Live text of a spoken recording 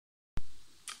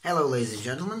Hello ladies and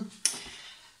gentlemen.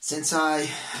 Since I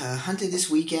hunted this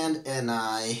weekend and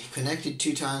I connected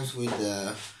 2 times with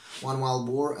one wild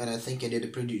boar and I think I did a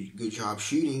pretty good job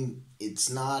shooting,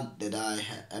 it's not that I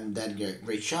am that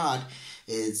great shot,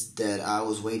 it's that I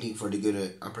was waiting for the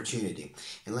good opportunity.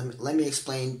 And let me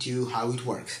explain to you how it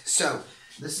works. So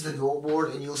this is the goal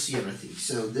board and you'll see everything.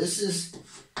 So this is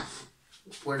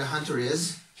where the hunter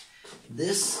is.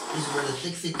 This is where the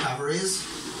thick cover is.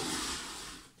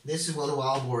 This is where the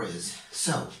wild boar is.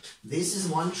 So, this is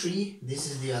one tree, this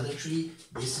is the other tree,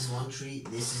 this is one tree,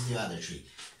 this is the other tree.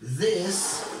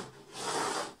 This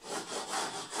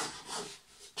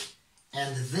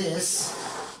and this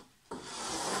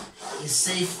is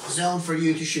safe zone for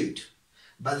you to shoot.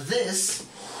 But this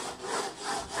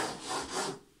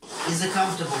is a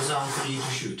comfortable zone for you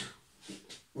to shoot.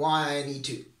 Why I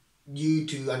need you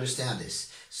to understand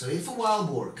this. So if a wild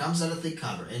boar comes out of thick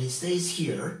cover and he stays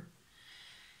here,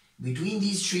 between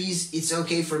these trees, it's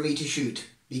okay for me to shoot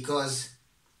because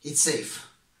it's safe,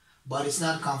 but it's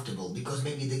not comfortable because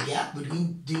maybe the gap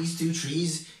between these two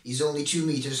trees is only 2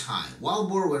 meters high. Wild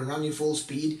boar, when running full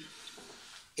speed,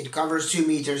 it covers 2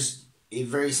 meters a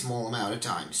very small amount of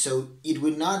time. So it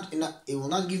will not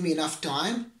give me enough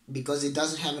time because it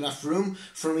doesn't have enough room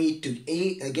for me to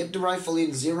get the rifle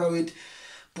in, zero it,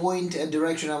 point a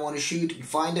direction I want to shoot,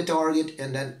 find a target,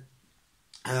 and then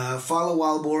follow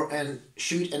wild boar and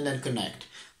shoot and then connect.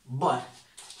 But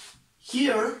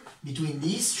here, between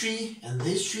these tree and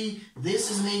this tree,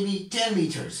 this is maybe 10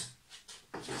 meters.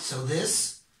 So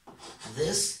this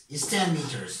is 10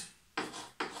 meters.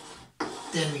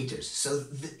 10 meters. So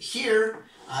here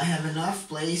I have enough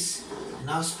place,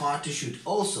 enough spot to shoot.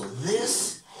 Also,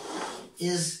 this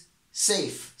is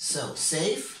safe. So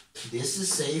safe, this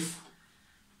is safe,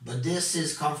 but this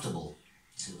is comfortable.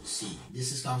 So see,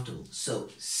 this is comfortable. So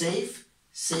safe,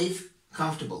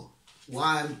 comfortable.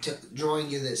 Why I'm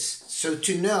drawing you this? So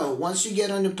to know, once you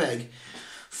get on the peg,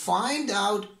 find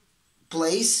out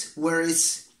place where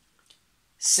it's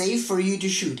safe for you to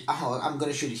shoot. I'm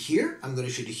going to shoot it here, I'm going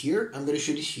to shoot it here, I'm going to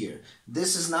shoot it here.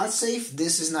 This is not safe,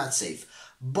 this is not safe.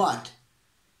 But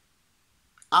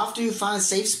after you find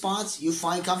safe spots, you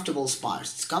find comfortable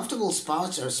spots. Comfortable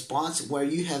spots are spots where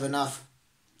you have enough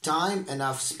time,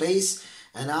 enough space,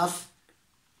 enough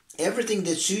everything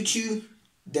that suits you,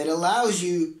 that allows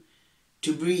you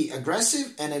to be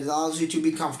aggressive and it allows you to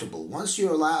be comfortable. Once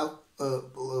you're allowed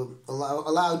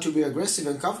to be aggressive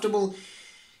and comfortable,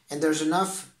 and there's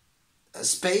enough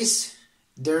space,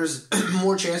 there's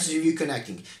more chances of you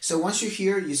connecting. So once you're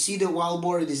here, you see the wild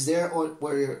boar, it is there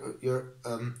where you're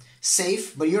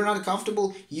safe, but you're not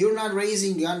comfortable, you're not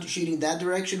raising the gun, shooting that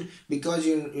direction because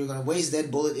you're going to waste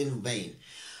that bullet in vain.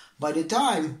 By the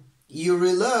time you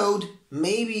reload,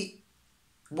 maybe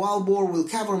wild boar will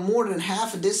cover more than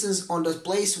half a distance on the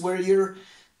place where you're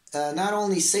not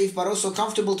only safe but also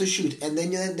comfortable to shoot, and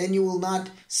then you will not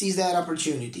seize that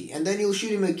opportunity, and then you'll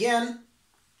shoot him again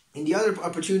in the other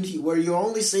opportunity where you're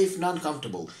only safe, not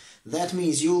comfortable. That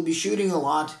means you will be shooting a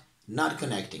lot, not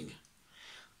connecting.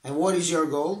 And what is your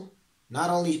goal? Not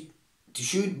only to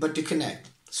shoot but to connect.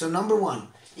 So number one,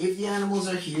 if the animals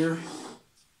are here,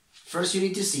 first you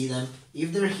need to see them.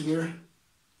 If they're here,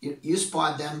 you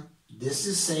spot them. This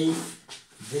is safe,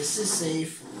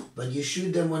 but you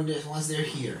shoot them once they're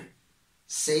here.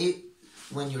 Safe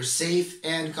when you're safe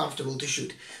and comfortable to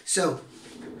shoot. So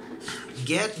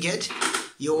get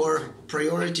your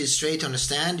priorities straight on the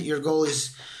stand. Your goal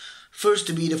is first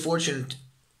to be the fortunate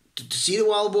to see the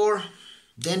wild boar,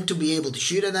 then to be able to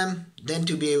shoot at them, then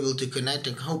to be able to connect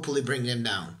and hopefully bring them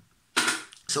down.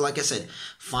 So like I said,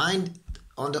 find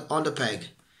on the peg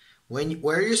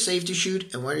where you're safe to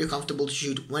shoot and where you're comfortable to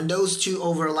shoot. When those two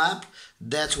overlap,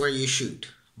 that's where you shoot.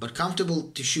 But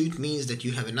comfortable to shoot means that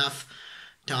you have enough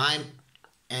time,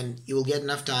 and you will get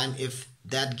enough time if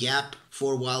that gap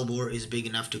for wild boar is big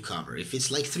enough to cover. If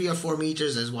it's like 3 or 4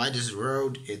 meters as wide as the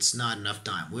road, it's not enough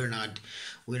time. We're not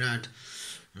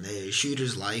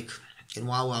shooters like in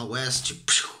Wild West.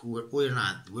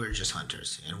 We're just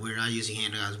hunters, and we're not using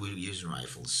handguns, we're using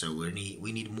rifles. So we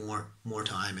need more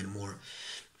time and more.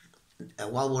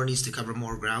 Wild boar needs to cover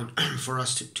more ground for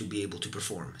us to be able to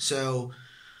perform. So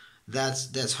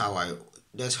that's how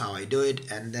I do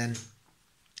it. And then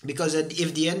because at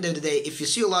the end of the day, if you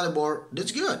see a lot of boar,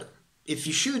 that's good. If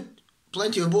you shoot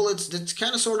plenty of bullets, that's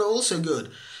kind of sort of also good.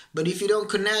 But if you don't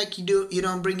connect, you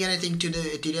don't bring anything to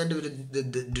the end of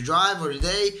the drive or the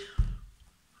day.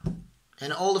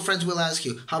 And all the friends will ask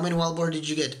you, how many wild boar did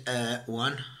you get?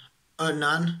 One.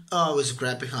 None? Oh, it was a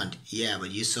crappy hunt. Yeah,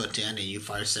 but you saw 10 and you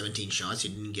fired 17 shots,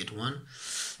 you didn't get one.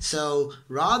 So,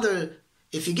 rather,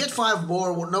 if you get 5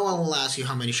 boar, no one will ask you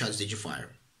how many shots did you fire.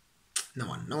 No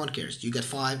one cares. You got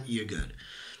 5, you're good.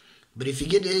 But if you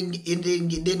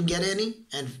didn't get any,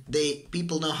 and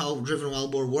people know how driven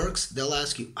wild boar works, they'll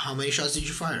ask you, how many shots did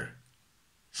you fire?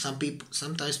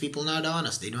 Sometimes people not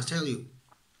honest. They don't tell you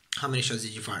how many shots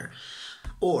did you fire.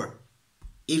 Or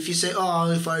if you say, oh, I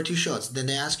only fired 2 shots, then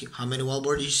they ask you, how many wild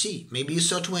boar did you see? Maybe you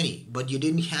saw 20, but you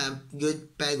didn't have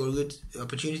good peg or good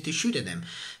opportunity to shoot at them.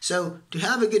 So to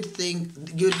have a good thing,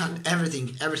 good hunt,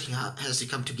 everything has to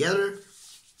come together,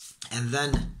 and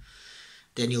then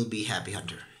you'll be a happy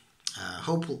hunter.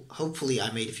 Hopefully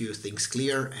I made a few things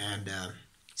clear, and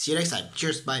see you next time.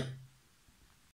 Cheers, bye.